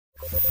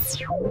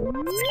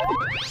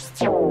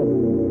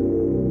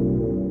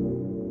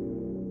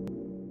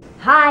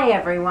Hi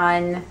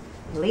everyone,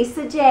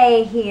 Lisa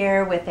J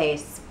here with a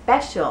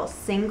special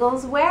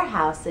Singles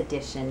Warehouse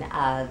edition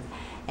of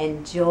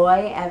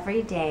Enjoy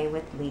Every Day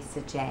with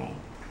Lisa J.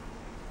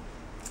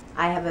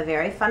 I have a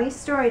very funny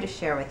story to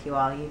share with you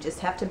all. You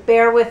just have to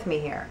bear with me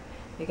here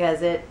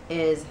because it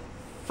is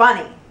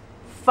funny.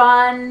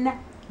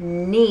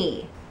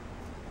 Funny.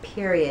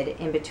 Period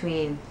in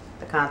between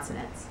the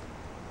consonants.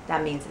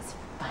 That means it's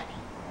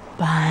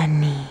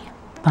funny.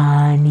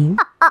 Funny.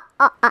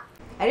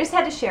 I just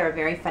had to share a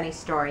very funny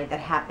story that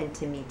happened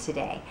to me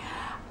today.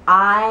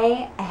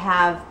 I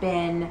have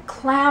been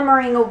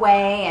clamoring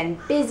away and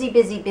busy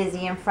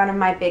in front of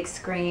my big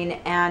screen,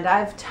 and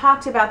I've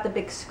talked about the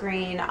big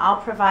screen.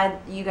 I'll provide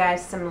you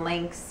guys some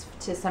links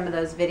to some of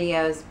those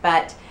videos,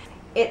 but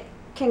it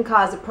can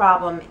cause a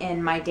problem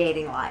in my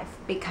dating life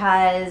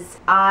because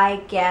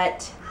I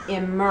get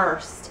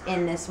immersed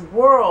in this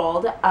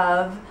world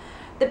of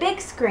the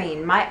big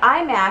screen. My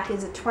iMac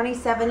is a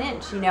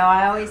 27-inch. You know,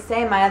 I always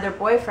say my other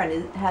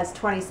boyfriend has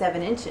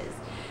 27 inches.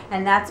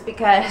 And that's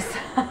because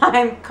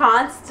I'm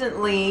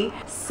constantly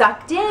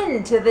sucked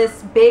into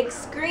this big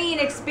screen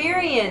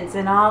experience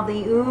and all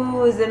the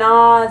oohs and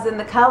ahs and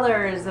the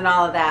colors and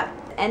all of that.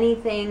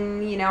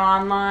 Anything, you know,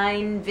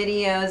 online,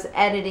 videos,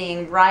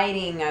 editing,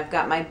 writing. I've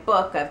got my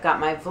book, I've got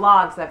my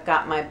vlogs, I've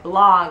got my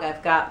blog,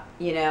 I've got,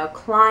 you know,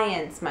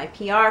 clients, my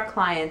PR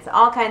clients,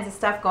 all kinds of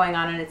stuff going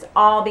on, and it's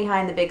all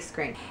behind the big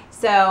screen.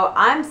 So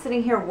I'm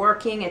sitting here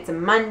working, it's a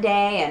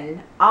Monday,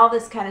 and all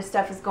this kind of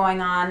stuff is going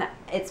on.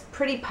 It's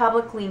pretty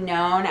publicly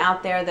known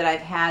out there that I've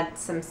had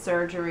some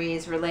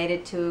surgeries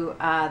related to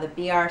the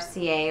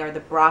BRCA, or the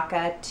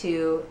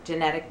BRCA2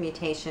 genetic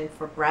mutation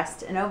for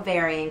breast and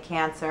ovarian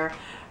cancer.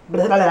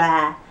 Blah, blah,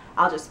 blah.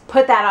 I'll just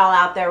put that all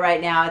out there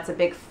right now. It's a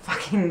big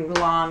fucking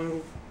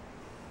long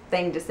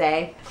thing to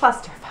say.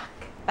 Clusterfuck.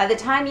 By the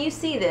time you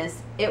see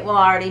this, it will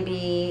already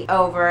be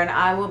over, and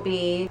I will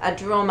be a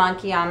drool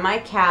monkey on my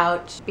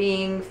couch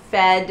being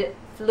fed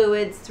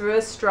fluids through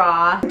a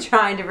straw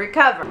trying to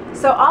recover.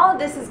 So all of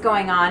this is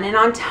going on, and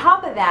on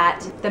top of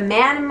that, the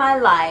man in my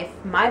life,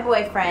 my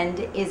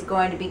boyfriend, is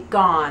going to be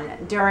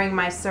gone during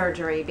my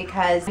surgery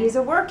because he's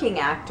a working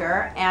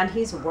actor and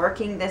he's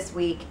working this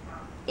week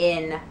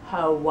in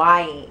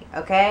Hawaii.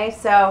 Okay,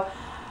 so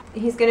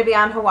he's going to be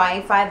on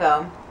Hawaii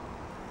 5-0.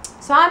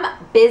 So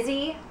I'm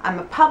busy, I'm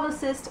a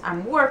publicist,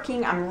 I'm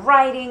working, I'm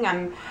writing,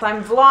 I'm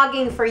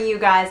vlogging for you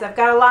guys. I've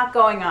got a lot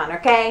going on,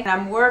 okay?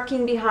 I'm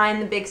working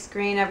behind the big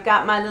screen. I've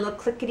got my little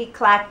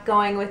clickety-clack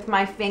going with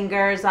my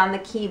fingers on the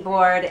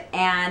keyboard,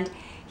 and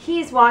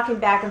he's walking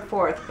back and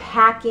forth,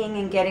 packing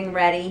and getting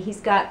ready. He's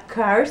got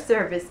car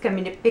service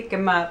coming to pick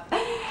him up.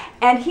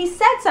 And he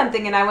said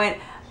something, and I went,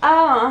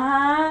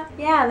 oh,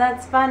 yeah,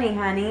 that's funny,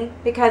 honey,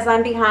 because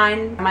I'm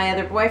behind my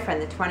other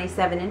boyfriend, the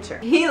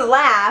 27-incher. He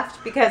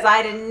laughed because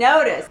I didn't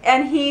notice,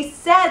 and he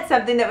said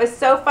something that was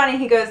so funny.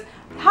 He goes,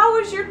 how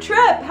was your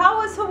trip? How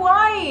was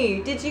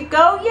Hawaii? Did you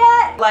go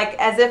yet? Like,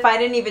 as if I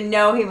didn't even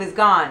know he was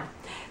gone.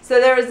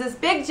 So there was this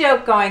big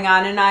joke going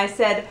on, and I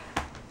said,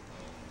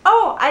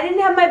 oh, I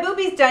didn't have my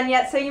boobies done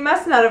yet, so you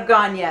must not have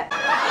gone yet.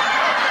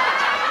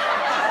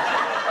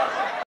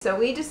 So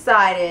we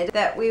decided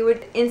that we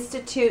would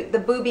institute the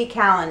boobie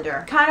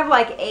calendar, kind of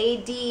like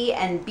AD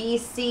and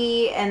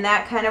BC and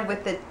that kind of,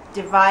 with the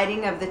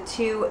dividing of the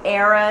two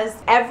eras.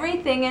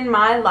 Everything in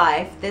my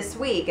life this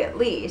week, at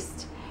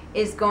least,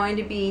 is going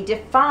to be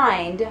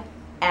defined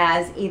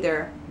as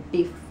either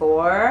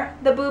before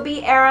the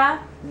boobie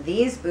era,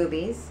 these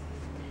boobies,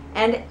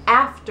 and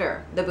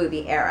after the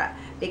boobie era.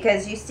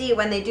 Because you see,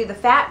 when they do the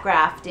fat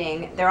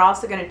grafting, they're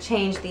also going to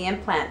change the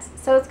implants.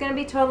 So it's going to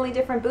be totally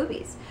different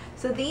boobies.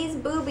 So these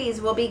boobies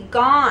will be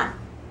gone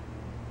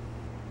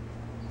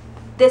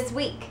this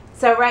week.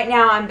 So right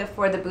now I'm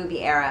before the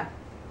boobie era.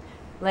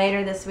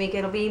 Later this week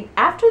it'll be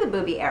after the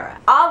boobie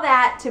era. All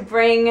that to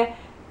bring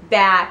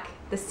back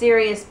the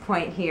serious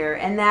point here,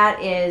 and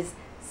that is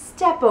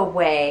step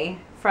away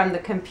from the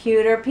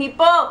computer,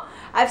 people.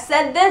 I've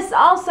said this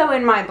also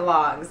in my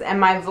blogs and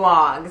my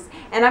vlogs,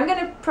 and I'm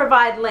going to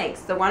provide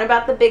links, the one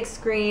about the big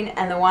screen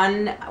and the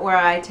one where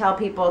I tell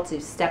people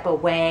to step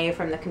away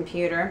from the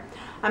computer.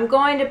 I'm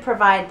going to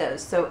provide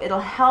those, so it'll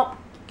help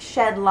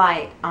shed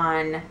light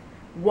on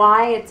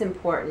why it's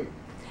important,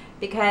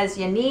 because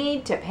you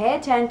need to pay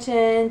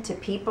attention to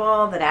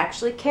people that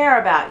actually care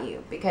about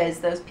you, because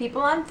those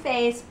people on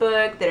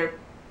Facebook that are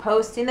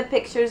posting the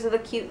pictures of the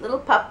cute little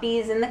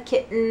puppies and the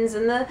kittens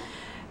and the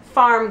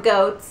farm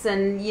goats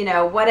and, you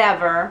know,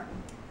 whatever,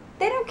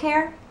 they don't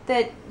care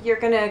that you're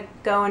gonna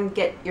go and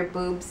get your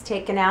boobs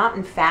taken out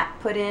and fat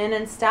put in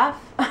and stuff.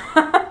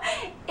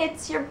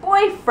 It's your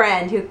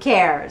boyfriend who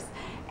cares,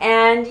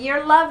 and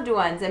your loved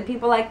ones and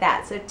people like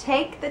that. So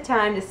take the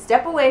time to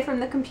step away from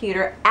the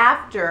computer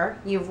after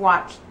you've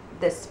watched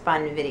this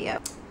fun video.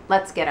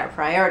 Let's get our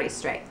priorities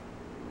straight.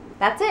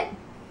 That's it.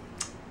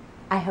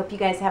 I hope you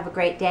guys have a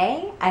great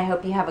day. I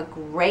hope you have a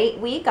great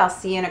week. I'll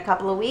see you in a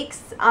couple of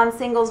weeks on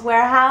Singles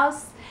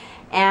Warehouse,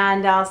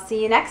 and I'll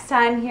see you next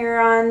time here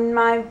on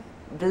my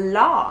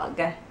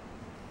vlog.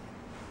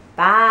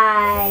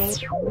 Bye.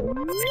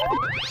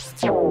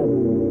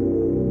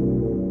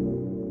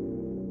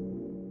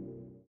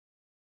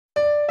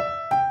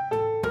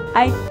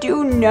 I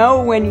do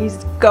know when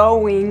he's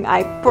going,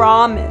 I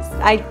promise.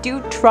 I do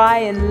try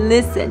and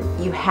listen.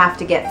 You have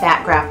to get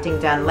fat grafting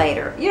done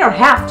later. You don't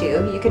have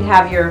to. You could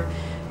have your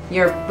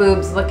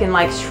boobs looking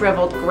like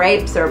shriveled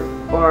grapes or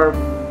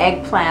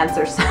eggplants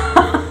or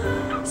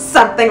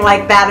something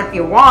like that if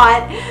you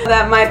want.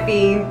 That might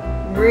be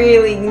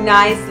really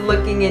nice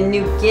looking in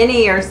New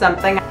Guinea or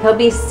something. He'll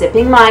be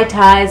sipping Mai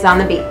Tais on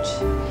the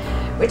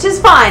beach, which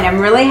is fine. I'm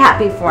really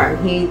happy for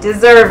him. He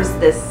deserves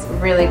this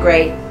really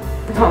great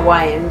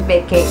Hawaiian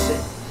vacation.